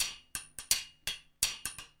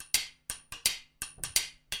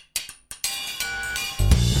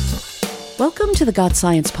Welcome to the Got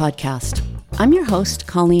Science podcast. I'm your host,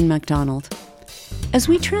 Colleen MacDonald. As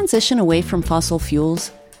we transition away from fossil fuels,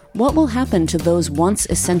 what will happen to those once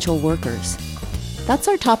essential workers? That's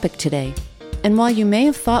our topic today. And while you may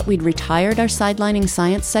have thought we'd retired our sidelining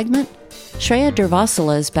science segment, Shreya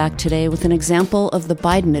Durvasula is back today with an example of the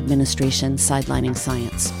Biden administration sidelining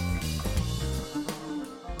science.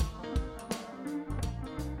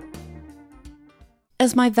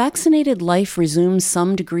 As my vaccinated life resumes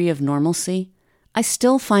some degree of normalcy, I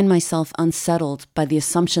still find myself unsettled by the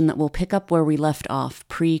assumption that we'll pick up where we left off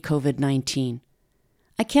pre-COVID-19.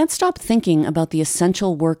 I can't stop thinking about the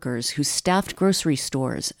essential workers who staffed grocery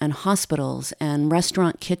stores and hospitals and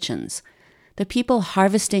restaurant kitchens, the people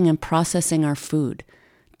harvesting and processing our food,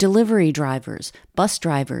 delivery drivers, bus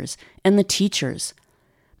drivers, and the teachers.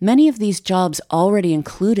 Many of these jobs already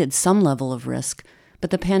included some level of risk, but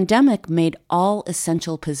the pandemic made all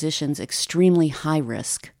essential positions extremely high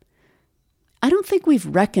risk. I don't think we've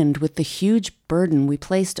reckoned with the huge burden we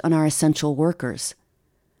placed on our essential workers.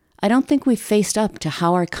 I don't think we've faced up to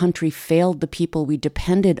how our country failed the people we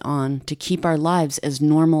depended on to keep our lives as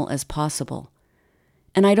normal as possible.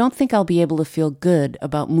 And I don't think I'll be able to feel good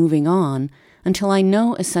about moving on until I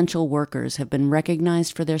know essential workers have been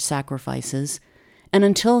recognized for their sacrifices and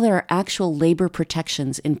until there are actual labor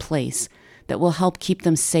protections in place that will help keep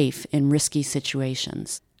them safe in risky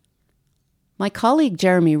situations. My colleague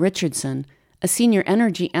Jeremy Richardson, a senior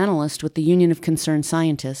energy analyst with the Union of Concerned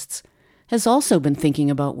Scientists, has also been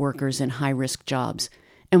thinking about workers in high-risk jobs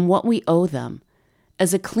and what we owe them.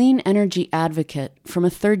 As a clean energy advocate from a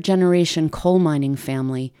third-generation coal mining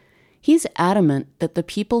family, he's adamant that the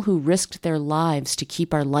people who risked their lives to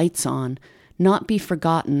keep our lights on not be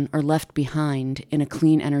forgotten or left behind in a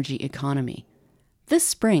clean energy economy. This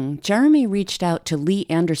spring, Jeremy reached out to Lee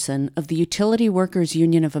Anderson of the Utility Workers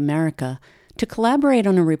Union of America to collaborate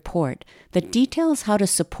on a report that details how to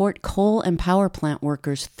support coal and power plant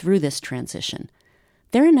workers through this transition.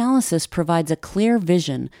 Their analysis provides a clear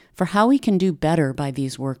vision for how we can do better by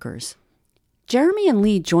these workers. Jeremy and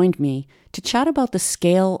Lee joined me to chat about the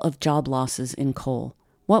scale of job losses in coal,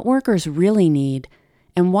 what workers really need,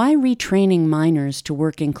 and why retraining miners to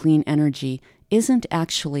work in clean energy isn't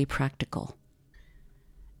actually practical.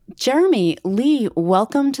 Jeremy, Lee,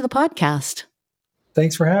 welcome to the podcast.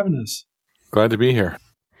 Thanks for having us. Glad to be here.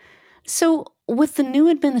 So, with the new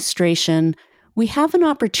administration, we have an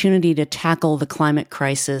opportunity to tackle the climate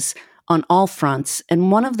crisis on all fronts,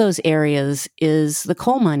 and one of those areas is the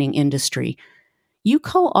coal mining industry. You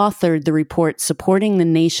co-authored the report supporting the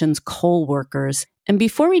nation's coal workers, and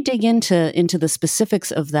before we dig into the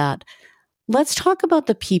specifics of that, let's talk about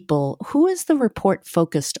the people. Who is the report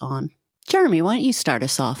focused on? Jeremy, why don't you start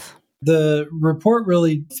us off? The report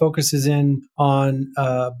really focuses in on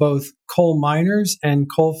both coal miners and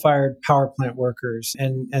coal-fired power plant workers.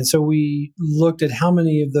 And so we looked at how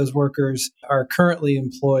many of those workers are currently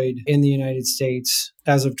employed in the United States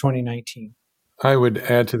as of 2019. I would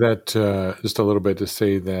add to that just a little bit to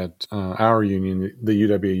say that our union, the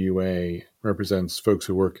UWUA, represents folks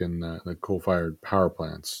who work in the coal-fired power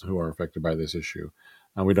plants who are affected by this issue.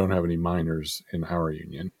 We don't have any miners in our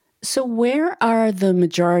union. So where are the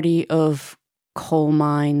majority of coal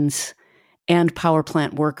mines and power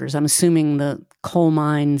plant workers? I'm assuming the coal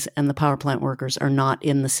mines and the power plant workers are not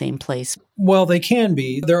in the same place. Well, they can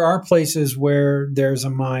be. There are places where there's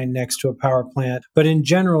a mine next to a power plant. But in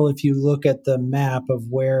general, if you look at the map of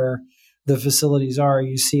where the facilities are,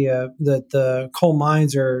 you see that the coal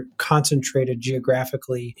mines are concentrated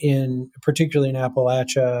geographically particularly in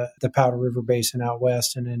Appalachia, the Powder River Basin out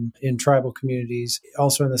west, and in tribal communities,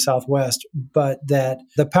 also in the Southwest, but that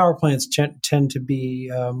the power plants tend to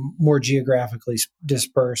be more geographically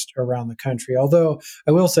dispersed around the country. Although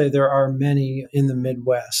I will say there are many in the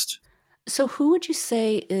Midwest. So who would you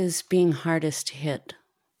say is being hardest hit?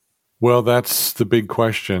 Well, that's the big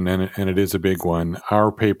question, and it is a big one.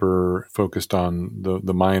 Our paper focused on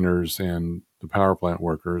the miners and the power plant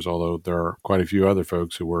workers, although there are quite a few other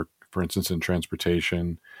folks who work, for instance, in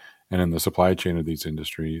transportation and in the supply chain of these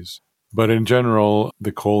industries. But in general,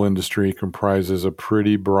 the coal industry comprises a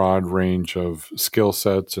pretty broad range of skill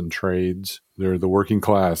sets and trades. They're the working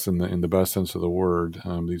class in the best sense of the word.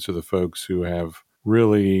 These are the folks who have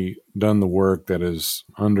really done the work that has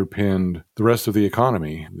underpinned the rest of the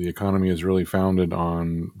economy. The economy is really founded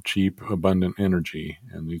on cheap, abundant energy.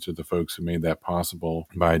 And these are the folks who made that possible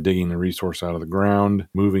by digging the resource out of the ground,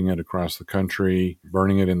 moving it across the country,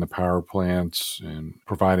 burning it in the power plants, and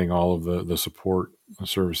providing all of the support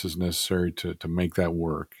services necessary to make that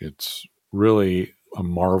work. It's really a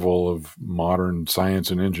marvel of modern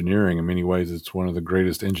science and engineering. In many ways, it's one of the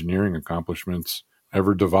greatest engineering accomplishments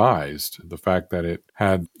ever devised. The fact that it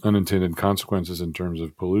had unintended consequences in terms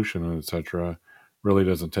of pollution and et cetera really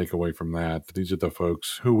doesn't take away from that. These are the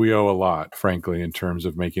folks who we owe a lot, frankly, in terms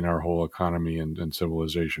of making our whole economy and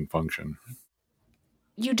civilization function.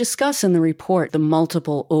 You discuss in the report the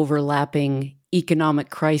multiple overlapping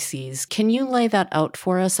economic crises. Can you lay that out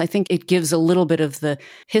for us? I think it gives a little bit of the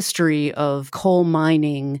history of coal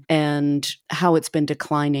mining and how it's been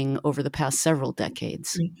declining over the past several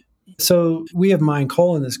decades. So we have mined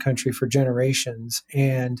coal in this country for generations.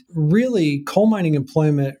 And really, coal mining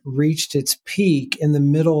employment reached its peak in the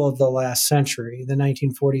middle of the last century, the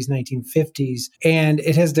 1940s, 1950s, and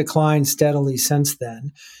it has declined steadily since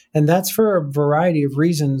then. And that's for a variety of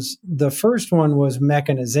reasons. The first one was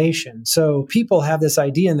mechanization. So people have this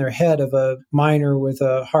idea in their head of a miner with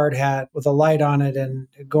a hard hat with a light on it and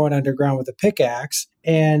going underground with a pickaxe.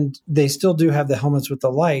 And they still do have the helmets with the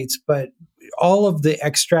lights, but all of the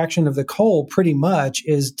extraction of the coal pretty much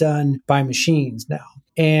is done by machines now.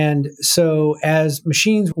 And so as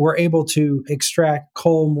machines were able to extract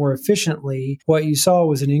coal more efficiently, what you saw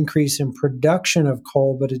was an increase in production of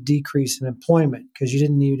coal, but a decrease in employment because you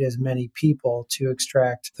didn't need as many people to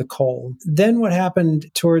extract the coal. Then what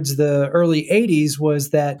happened towards the early 80s was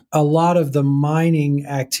that a lot of the mining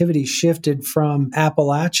activity shifted from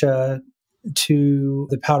Appalachia to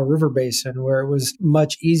the Powder River Basin, where it was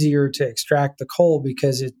much easier to extract the coal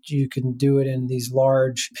because you can do it in these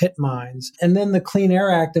large pit mines. And then the Clean Air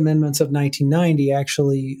Act amendments of 1990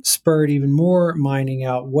 actually spurred even more mining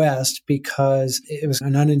out west because it was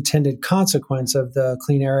an unintended consequence of the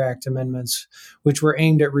Clean Air Act amendments, which were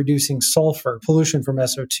aimed at reducing sulfur, pollution from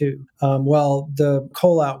SO2. Well, the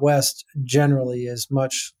coal out west generally is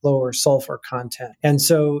much lower sulfur content. And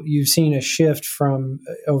so you've seen a shift from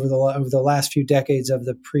over the last few decades of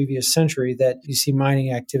the previous century that you see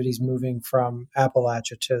mining activities moving from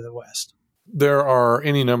Appalachia to the west. There are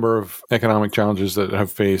any number of economic challenges that have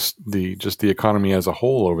faced the economy as a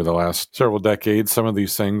whole over the last several decades. Some of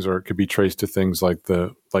these things could be traced to things like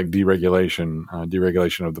deregulation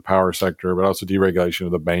of the power sector, but also deregulation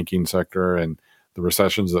of the banking sector and the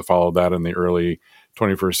recessions that followed that in the early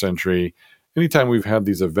 21st century. Anytime we've had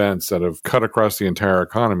these events that have cut across the entire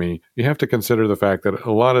economy, you have to consider the fact that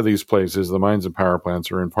a lot of these places, the mines and power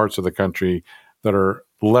plants, are in parts of the country that are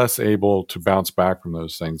less able to bounce back from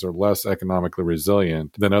those things, or less economically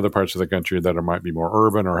resilient than other parts of the country that might be more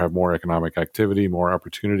urban or have more economic activity, more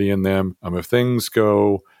opportunity in them. If things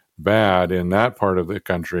go bad in that part of the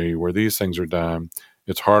country where these things are done,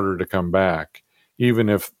 it's harder to come back, even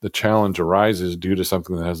if the challenge arises due to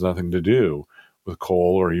something that has nothing to do with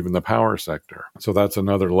coal or even the power sector. So that's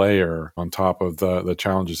another layer on top of the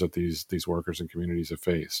challenges that these workers and communities have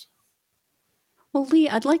faced. Well, Lee,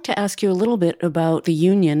 I'd like to ask you a little bit about the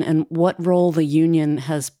union and what role the union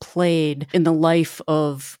has played in the life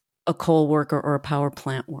of a coal worker or a power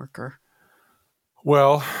plant worker.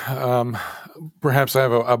 Well, perhaps I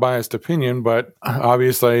have a biased opinion, but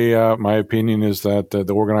obviously my opinion is that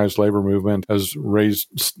the organized labor movement has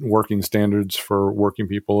raised working standards for working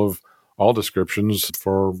people of all descriptions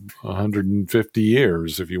for 150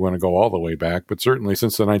 years, if you want to go all the way back. But certainly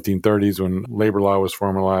since the 1930s, when labor law was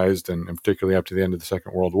formalized, and particularly up to the end of the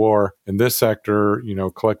Second World War, in this sector,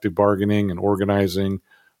 collective bargaining and organizing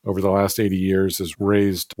over the last 80 years has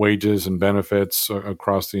raised wages and benefits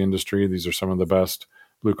across the industry. These are some of the best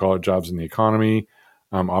blue-collar jobs in the economy.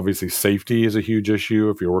 Obviously, safety is a huge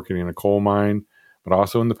issue if you're working in a coal mine, but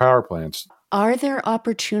also in the power plants. Are there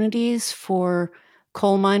opportunities for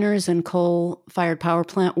coal miners and coal-fired power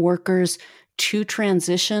plant workers to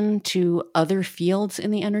transition to other fields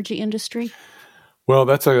in the energy industry? Well,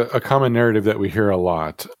 that's a common narrative that we hear a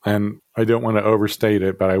lot. And I don't want to overstate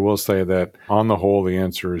it, but I will say that on the whole, the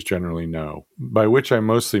answer is generally no. By which I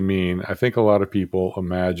mostly mean, I think a lot of people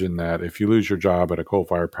imagine that if you lose your job at a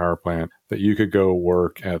coal-fired power plant, that you could go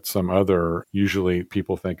work at some other, usually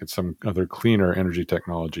people think it's some other cleaner energy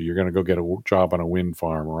technology. You're going to go get a job on a wind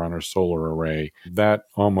farm or on a solar array. That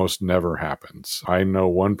almost never happens. I know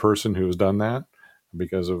one person who has done that,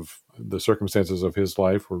 because of the circumstances of his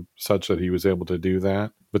life were such that he was able to do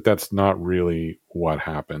that. But that's not really what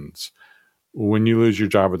happens. When you lose your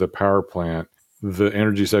job at the power plant, the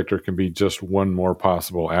energy sector can be just one more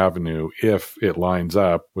possible avenue if it lines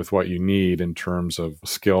up with what you need in terms of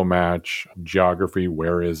skill match, geography,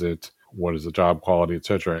 where is it, what is the job quality, et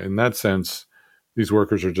cetera. In that sense, these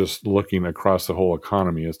workers are just looking across the whole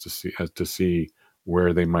economy as to see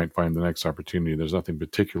where they might find the next opportunity. There's nothing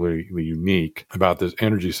particularly unique about this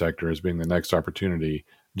energy sector as being the next opportunity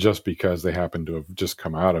just because they happen to have just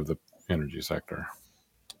come out of the energy sector.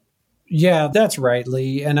 Yeah, that's right,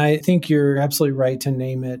 Lee. And I think you're absolutely right to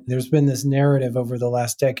name it. There's been this narrative over the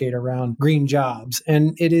last decade around green jobs.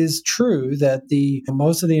 And it is true that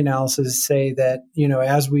most of the analysis say that,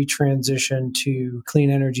 as we transition to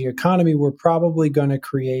clean energy economy, we're probably going to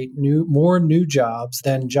create more new jobs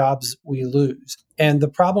than jobs we lose. And the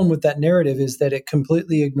problem with that narrative is that it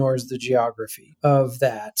completely ignores the geography of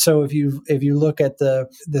that. So if you look at the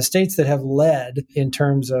states that have led in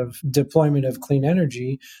terms of deployment of clean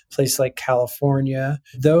energy, places like California,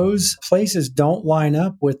 those places don't line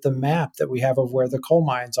up with the map that we have of where the coal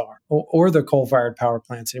mines are or the coal-fired power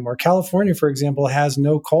plants anymore. California, for example, has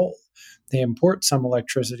no coal. They import some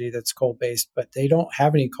electricity that's coal-based, but they don't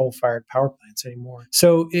have any coal-fired power plants anymore.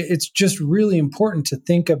 So it's just really important to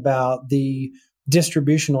think about the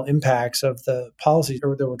distributional impacts of the policies that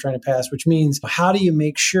we're trying to pass, which means how do you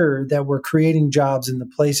make sure that we're creating jobs in the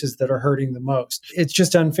places that are hurting the most? It's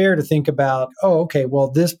just unfair to think about,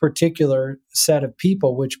 this particular set of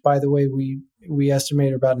people, which, by the way, we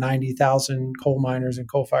estimate about 90,000 coal miners and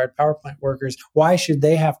coal-fired power plant workers. Why should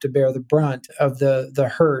they have to bear the brunt of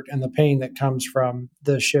the hurt and the pain that comes from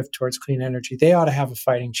the shift towards clean energy? They ought to have a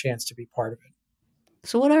fighting chance to be part of it.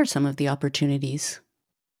 So what are some of the opportunities?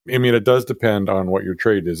 I mean, it does depend on what your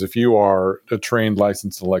trade is. If you are a trained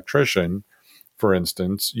licensed electrician, for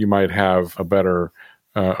instance, you might have a better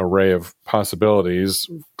array of possibilities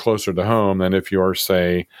closer to home than if you are,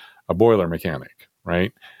 say, a boiler mechanic,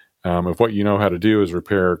 right? If what you know how to do is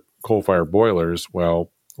repair coal-fired boilers,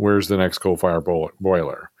 well, where's the next coal-fired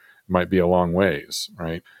boiler? It might be a long ways,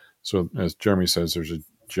 right? So as Jeremy says, there's a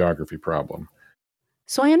geography problem.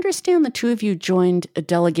 So I understand the two of you joined a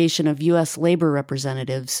delegation of U.S. labor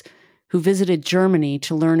representatives who visited Germany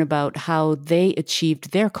to learn about how they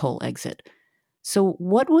achieved their coal exit. So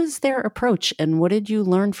what was their approach, and what did you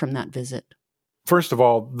learn from that visit? First of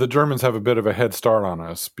all, the Germans have a bit of a head start on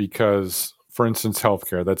us because, for instance,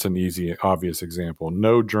 healthcare, that's an easy, obvious example.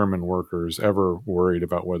 No German workers ever worried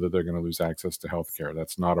about whether they're going to lose access to healthcare.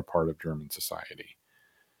 That's not a part of German society.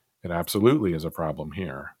 It absolutely is a problem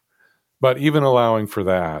here. But even allowing for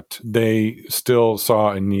that, they still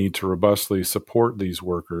saw a need to robustly support these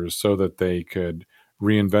workers so that they could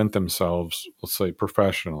reinvent themselves, let's say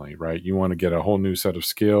professionally, right? You want to get a whole new set of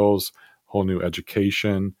skills, whole new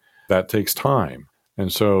education. That takes time.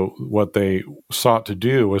 And so what they sought to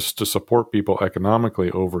do was to support people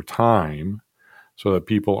economically over time so that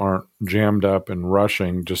people aren't jammed up and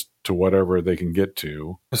rushing just to whatever they can get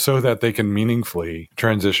to, so that they can meaningfully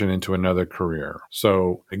transition into another career.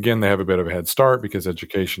 So again, they have a bit of a head start because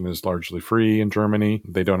education is largely free in Germany.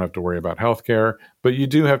 They don't have to worry about healthcare, but you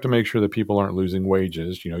do have to make sure that people aren't losing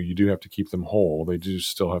wages. You do have to keep them whole.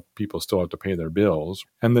 People still have to pay their bills.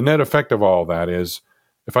 And the net effect of all that is,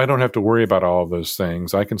 if I don't have to worry about all of those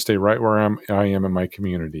things, I can stay right where I am in my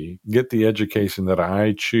community, get the education that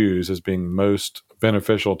I choose as being most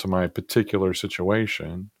beneficial to my particular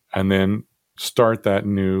situation, and then start that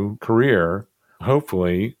new career,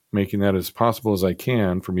 hopefully making that as possible as I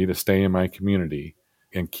can for me to stay in my community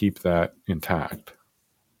and keep that intact.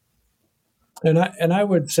 And I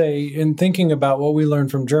would say, in thinking about what we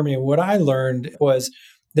learned from Germany, what I learned was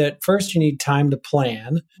that first you need time to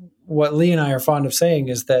plan. What Lee and I are fond of saying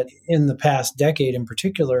is that in the past decade in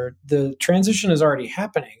particular, the transition is already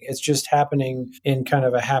happening. It's just happening in kind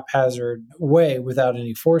of a haphazard way without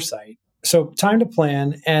any foresight. So time to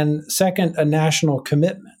plan. And second, a national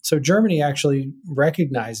commitment. So Germany actually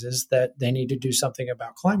recognizes that they need to do something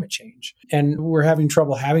about climate change. And we're having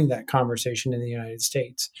trouble having that conversation in the United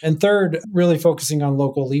States. And third, really focusing on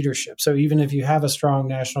local leadership. So even if you have a strong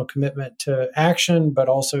national commitment to action, but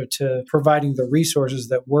also to providing the resources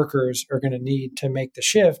that workers are going to need to make the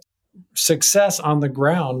shift, success on the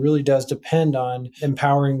ground really does depend on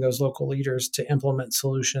empowering those local leaders to implement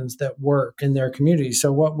solutions that work in their communities.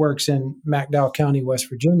 So what works in McDowell County, West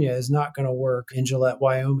Virginia is not going to work in Gillette,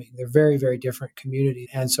 Wyoming. They're very, very different communities.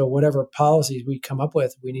 And so whatever policies we come up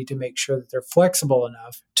with, we need to make sure that they're flexible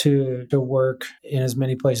enough to work in as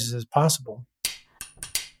many places as possible.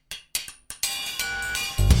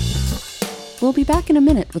 We'll be back in a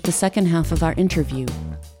minute with the second half of our interview.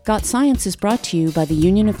 Got Science is brought to you by the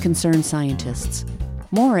Union of Concerned Scientists.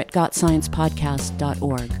 More at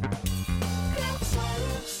gotsciencepodcast.org.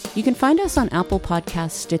 You can find us on Apple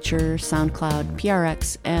Podcasts, Stitcher, SoundCloud,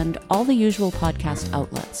 PRX, and all the usual podcast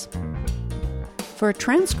outlets. For a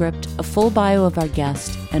transcript, a full bio of our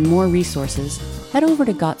guest, and more resources, head over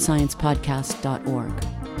to gotsciencepodcast.org.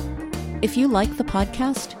 If you like the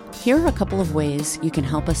podcast, here are a couple of ways you can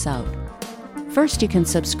help us out. First, you can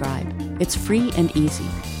subscribe. It's free and easy.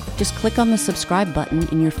 Just click on the subscribe button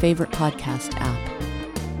in your favorite podcast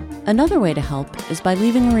app. Another way to help is by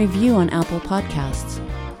leaving a review on Apple Podcasts.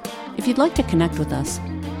 If you'd like to connect with us,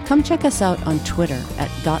 come check us out on Twitter at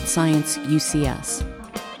 @ScienceUCS.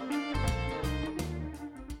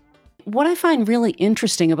 What I find really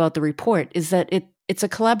interesting about the report is that it's a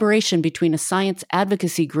collaboration between a science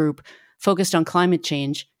advocacy group focused on climate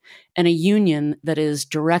change and a union that is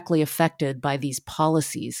directly affected by these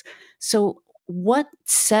policies. So what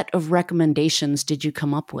set of recommendations did you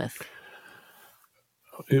come up with?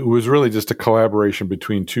 It was really just a collaboration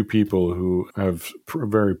between two people who have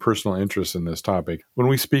very personal interest in this topic. When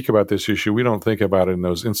we speak about this issue, we don't think about it in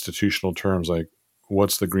those institutional terms like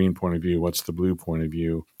what's the green point of view, what's the blue point of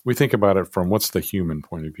view. We think about it from what's the human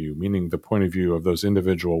point of view, meaning the point of view of those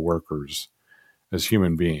individual workers as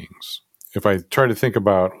human beings. If I try to think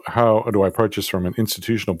about how do I approach this from an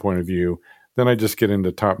institutional point of view, then I just get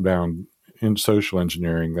into top-down in social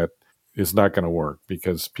engineering that is not going to work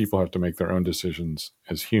because people have to make their own decisions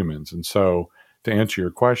as humans. And so to answer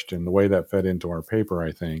your question, the way that fed into our paper,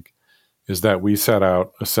 I think, is that we set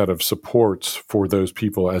out a set of supports for those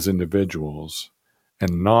people as individuals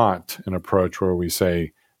and not an approach where we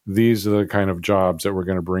say, these are the kind of jobs that we're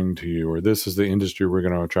going to bring to you, or this is the industry we're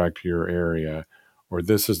going to attract to your area, or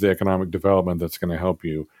this is the economic development that's going to help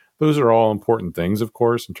you. Those are all important things, of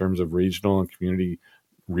course, in terms of regional and community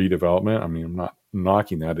redevelopment. I mean, I'm not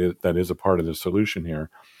knocking that. That is a part of the solution here.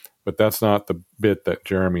 But that's not the bit that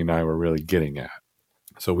Jeremy and I were really getting at.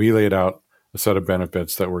 So we laid out a set of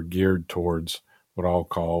benefits that were geared towards what I'll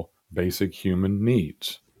call basic human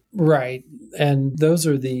needs. Right. And those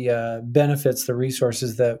are the benefits, the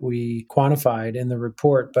resources that we quantified in the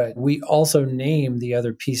report. But we also named the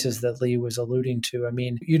other pieces that Lee was alluding to. I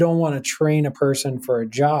mean, you don't want to train a person for a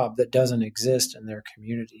job that doesn't exist in their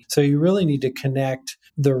community. So you really need to connect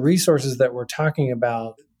the resources that we're talking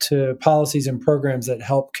about to policies and programs that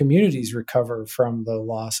help communities recover from the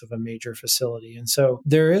loss of a major facility. And so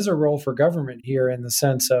there is a role for government here in the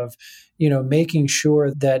sense of, making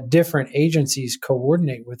sure that different agencies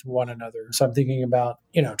coordinate with one another. So I'm thinking about,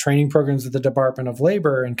 training programs with the Department of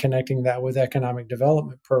Labor and connecting that with economic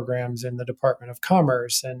development programs in the Department of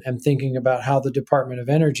Commerce, and thinking about how the Department of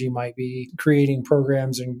Energy might be creating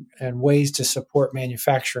programs and ways to support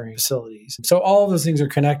manufacturing facilities. So all of those things are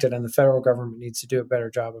connected, and the federal government needs to do a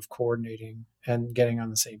better job of coordinating and getting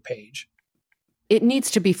on the same page. It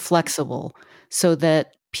needs to be flexible so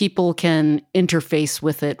that people can interface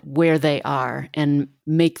with it where they are and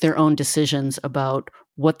make their own decisions about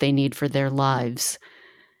what they need for their lives.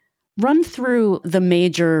 Run through the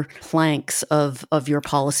major planks of your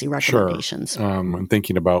policy recommendations. Sure. I'm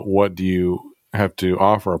thinking about what do you have to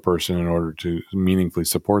offer a person in order to meaningfully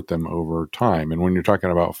support them over time. And when you're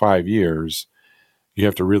talking about 5 years, you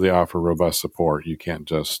have to really offer robust support. You can't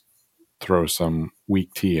just throw some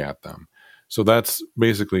weak tea at them. So that's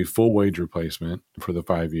basically full wage replacement for the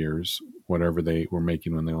 5 years, whatever they were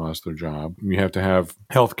making when they lost their job. You have to have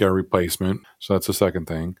healthcare replacement. So that's the second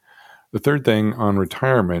thing. The third thing on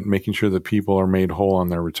retirement, making sure that people are made whole on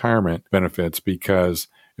their retirement benefits, because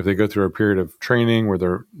if they go through a period of training where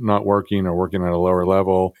they're not working or working at a lower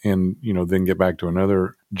level and, then get back to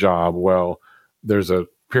another job, well, there's a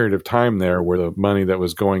period of time there where the money that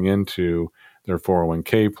was going into their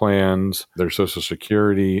 401k plans, their Social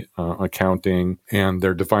Security accounting, and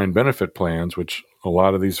their defined benefit plans, which a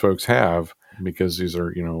lot of these folks have because these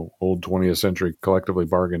are, old 20th century collectively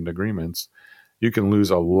bargained agreements, you can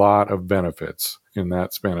lose a lot of benefits in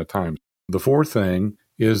that span of time. The fourth thing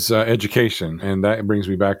is education, and that brings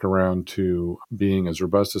me back around to being as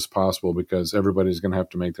robust as possible because everybody's going to have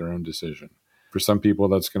to make their own decision. For some people,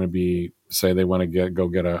 that's going to be, say they want to go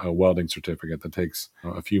get a welding certificate that takes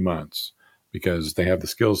a few months, because they have the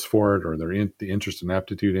skills for it or they're the interest and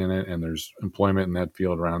aptitude in it, and there's employment in that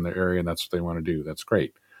field around their area, and that's what they want to do. That's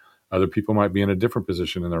great. Other people might be in a different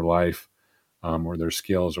position in their life or their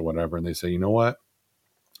skills or whatever, and they say, you know what?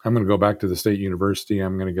 I'm going to go back to the state university.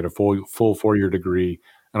 I'm going to get a full 4-year degree,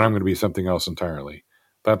 and I'm going to be something else entirely.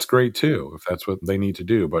 That's great too, if that's what they need to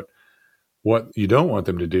do. But what you don't want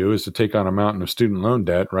them to do is to take on a mountain of student loan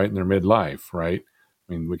debt right in their midlife, right?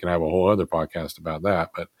 I mean, we can have a whole other podcast about that,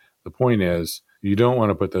 but the point is, you don't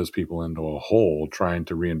want to put those people into a hole trying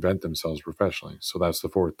to reinvent themselves professionally. So that's the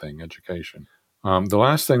fourth thing, education. The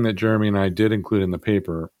last thing that Jeremy and I did include in the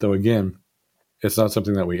paper, though again, it's not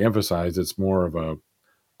something that we emphasize, it's more of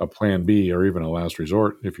a plan B or even a last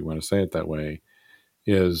resort, if you want to say it that way,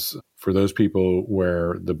 is for those people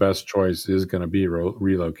where the best choice is going to be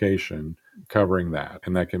relocation, covering that.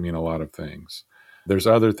 And that can mean a lot of things. There's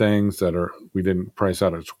other things that we didn't price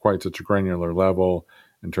out at quite such a granular level.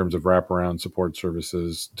 in terms of wraparound support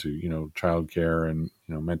services to, childcare and,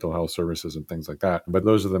 mental health services and things like that. But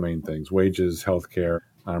those are the main things: wages, healthcare,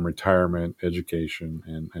 retirement,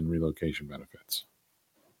 education, and relocation benefits.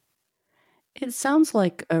 It sounds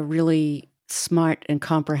like a really smart and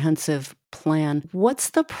comprehensive plan. What's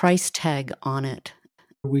the price tag on it?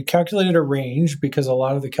 We calculated a range because a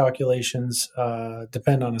lot of the calculations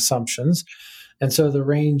depend on assumptions. And so the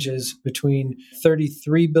range is between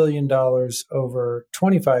 $33 billion over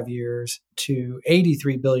 25 years to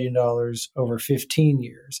 $83 billion over 15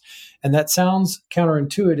 years. And that sounds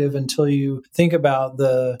counterintuitive until you think about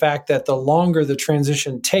the fact that the longer the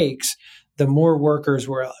transition takes, the more workers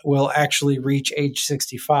will actually reach age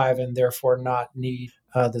 65 and therefore not need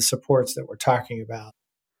the supports that we're talking about.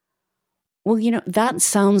 Well, that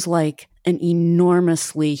sounds like an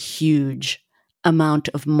enormously huge amount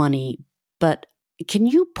of money, but can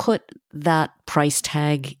you put that price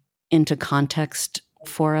tag into context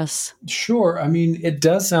for us? Sure. I mean, it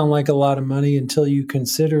does sound like a lot of money until you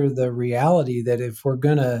consider the reality that if we're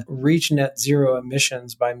going to reach net zero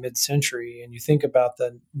emissions by mid-century, and you think about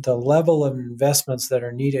the level of investments that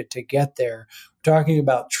are needed to get there, we're talking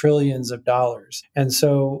about trillions of dollars. And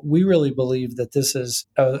so we really believe that this is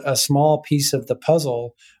a small piece of the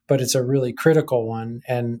puzzle, but it's a really critical one,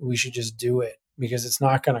 and we should just do it because it's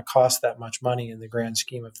not going to cost that much money in the grand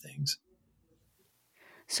scheme of things.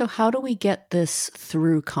 So how do we get this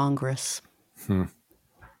through Congress? Well,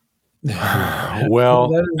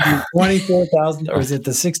 that is the $24,000, or is it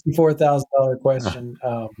the $64,000 question?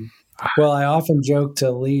 Well, I often joke to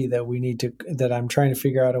Lee that I'm trying to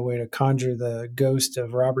figure out a way to conjure the ghost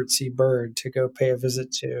of Robert C. Byrd to go pay a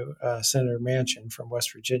visit to Senator Manchin from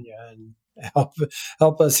West Virginia and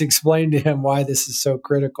help us explain to him why this is so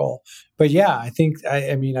critical. But yeah,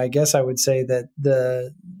 I guess I would say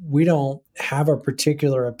that we don't have a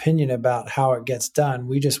particular opinion about how it gets done.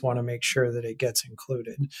 We just want to make sure that it gets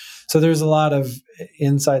included. So there's a lot of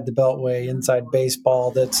inside the Beltway, inside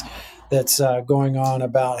baseball that's going on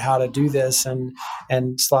about how to do this, and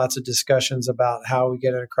lots of discussions about how we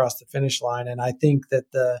get it across the finish line. And I think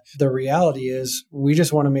that the reality is we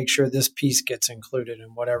just want to make sure this piece gets included in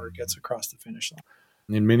whatever gets across the finish line.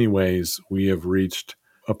 In many ways, we have reached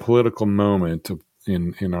a political moment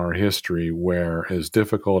in our history where, as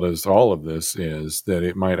difficult as all of this is, that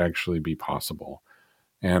it might actually be possible.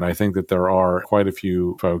 And I think that there are quite a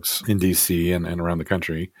few folks in DC and around the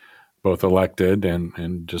country, both elected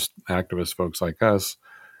and just activist folks like us,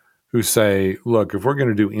 who say, look, if we're going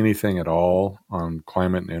to do anything at all on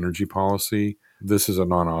climate and energy policy, this is a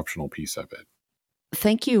non-optional piece of it.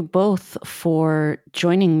 Thank you both for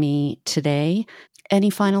joining me today.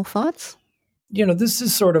 Any final thoughts? This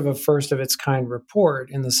is sort of a first of its kind report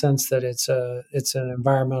in the sense that it's an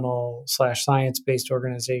environmental / science-based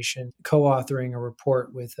organization co-authoring a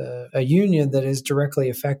report with a union that is directly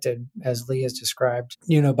affected, as Lee has described,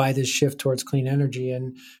 by this shift towards clean energy.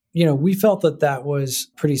 And, we felt that was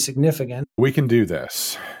pretty significant. We can do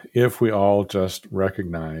this if we all just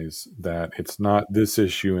recognize that it's not this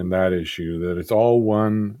issue and that issue, that it's all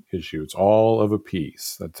one issue. It's all of a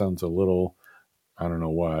piece. That sounds a little, I don't know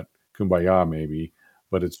what, kumbaya maybe,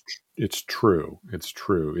 but it's true. It's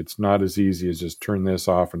true. It's not as easy as just turn this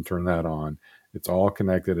off and turn that on. It's all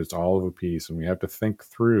connected. It's all of a piece. And we have to think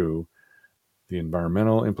through the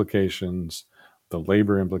environmental implications, the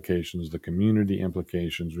labor implications, the community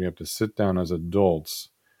implications. We have to sit down as adults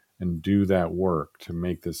and do that work to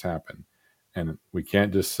make this happen. And we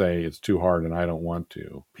can't just say it's too hard and I don't want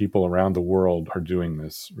to. People around the world are doing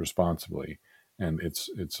this responsibly, and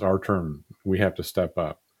it's our turn. We have to step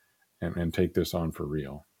up and take this on for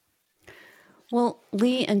real. Well,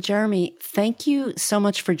 Lee and Jeremy, thank you so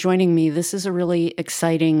much for joining me. This is a really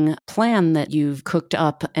exciting plan that you've cooked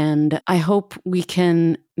up, and I hope we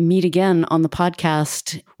can meet again on the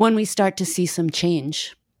podcast when we start to see some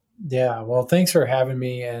change. Yeah, well, thanks for having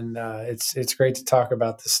me, and it's great to talk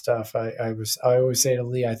about this stuff. I always say to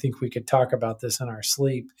Lee, I think we could talk about this in our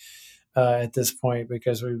sleep at this point,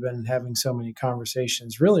 because we've been having so many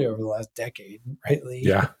conversations really over the last decade, right, Lee?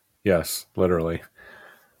 Yeah. Yes, literally.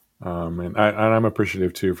 And I'm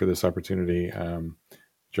appreciative, too, for this opportunity.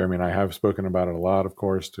 Jeremy and I have spoken about it a lot, of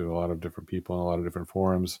course, to a lot of different people in a lot of different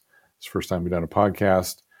forums. It's the first time we've done a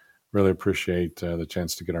podcast. Really appreciate the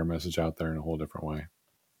chance to get our message out there in a whole different way.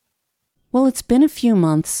 Well, it's been a few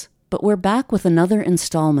months, but we're back with another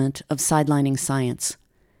installment of Sidelining Science.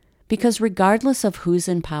 Because regardless of who's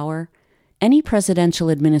in power, any presidential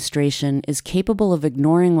administration is capable of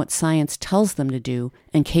ignoring what science tells them to do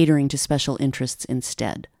and catering to special interests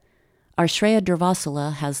instead. Our Shreya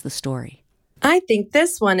Durvasula has the story. I think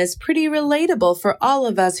this one is pretty relatable for all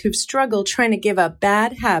of us who've struggled trying to give up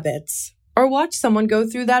bad habits or watch someone go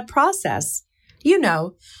through that process. You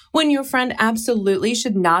know, when your friend absolutely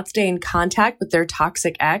should not stay in contact with their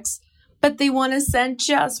toxic ex, but they want to send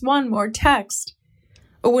just one more text.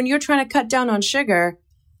 Or when you're trying to cut down on sugar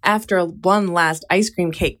after one last ice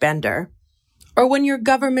cream cake bender. Or when your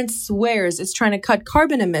government swears it's trying to cut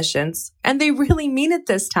carbon emissions, and they really mean it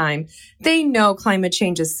this time. They know climate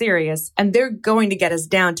change is serious, and they're going to get us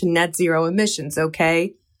down to net zero emissions,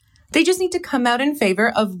 okay? They just need to come out in favor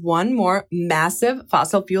of one more massive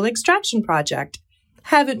fossil fuel extraction project.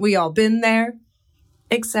 Haven't we all been there?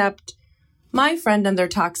 Except my friend and their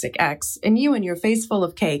toxic ex, and you and your face full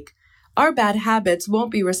of cake. Our bad habits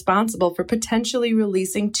won't be responsible for potentially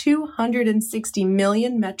releasing 260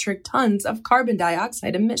 million metric tons of carbon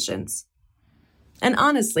dioxide emissions. And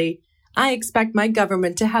honestly, I expect my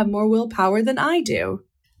government to have more willpower than I do.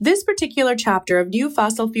 This particular chapter of new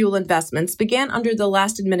fossil fuel investments began under the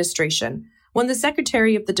last administration, when the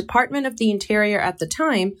Secretary of the Department of the Interior at the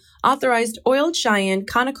time authorized oil giant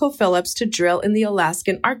ConocoPhillips to drill in the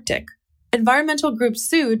Alaskan Arctic. Environmental groups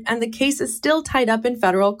sued, and the case is still tied up in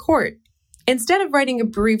federal court. Instead of writing a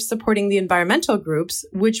brief supporting the environmental groups,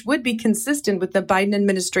 which would be consistent with the Biden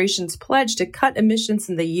administration's pledge to cut emissions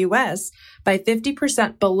in the U.S. by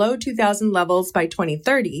 50% below 2000 levels by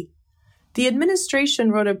 2030, the administration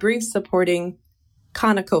wrote a brief supporting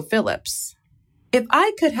ConocoPhillips. If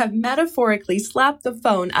I could have metaphorically slapped the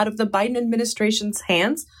phone out of the Biden administration's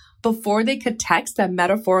hands before they could text that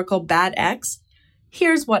metaphorical bad ex,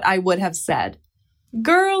 here's what I would have said.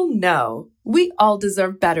 Girl, no. We all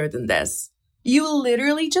deserve better than this. You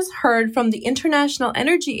literally just heard from the International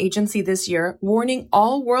Energy Agency this year warning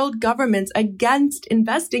all world governments against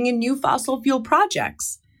investing in new fossil fuel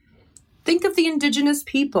projects. Think of the indigenous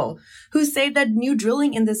people who say that new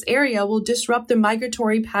drilling in this area will disrupt the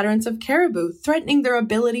migratory patterns of caribou, threatening their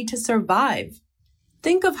ability to survive.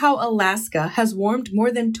 Think of how Alaska has warmed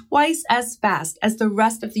more than twice as fast as the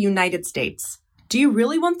rest of the United States. Do you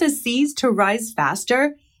really want the seas to rise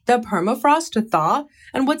faster, the permafrost to thaw,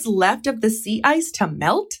 and what's left of the sea ice to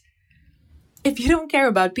melt? If you don't care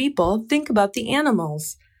about people, think about the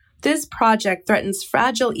animals. This project threatens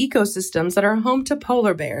fragile ecosystems that are home to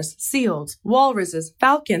polar bears, seals, walruses,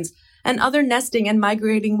 falcons, and other nesting and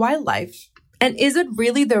migrating wildlife. And is it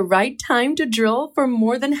really the right time to drill for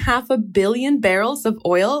more than 500 million barrels of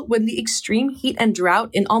oil when the extreme heat and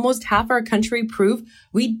drought in almost half our country prove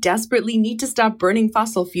we desperately need to stop burning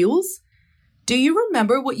fossil fuels? Do you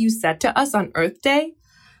remember what you said to us on Earth Day?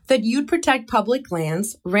 That you'd protect public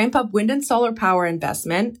lands, ramp up wind and solar power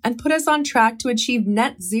investment, and put us on track to achieve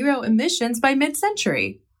net zero emissions by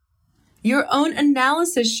mid-century. Your own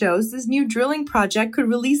analysis shows this new drilling project could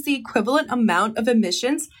release the equivalent amount of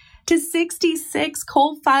emissions to 66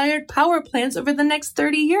 coal-fired power plants over the next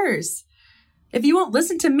 30 years. If you won't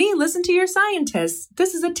listen to me, listen to your scientists.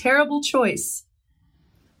 This is a terrible choice.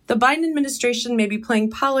 The Biden administration may be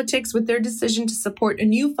playing politics with their decision to support a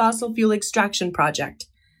new fossil fuel extraction project.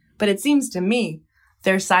 But it seems to me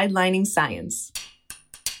they're sidelining science.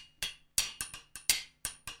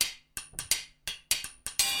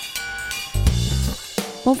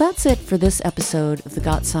 Well, that's it for this episode of the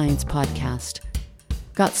Got Science podcast.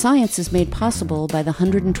 Got Science is made possible by the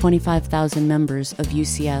 125,000 members of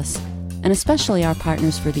UCS, and especially our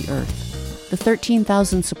Partners for the Earth, the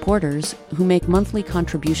 13,000 supporters who make monthly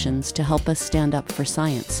contributions to help us stand up for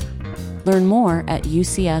science. Learn more at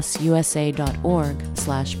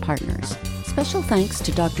ucsusa.org/partners. Special thanks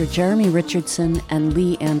to Dr. Jeremy Richardson and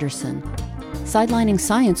Lee Anderson. Sidelining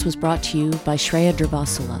Science was brought to you by Shreya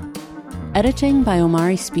Durvasula. Editing by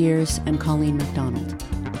Omari Spears and Colleen McDonald.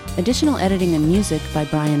 Additional editing and music by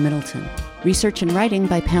Brian Middleton. Research and writing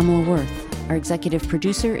by Pamela Worth. Our executive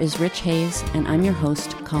producer is Rich Hayes, and I'm your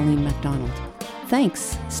host, Colleen McDonald.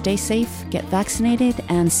 Thanks, stay safe, get vaccinated,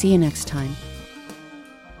 and see you next time.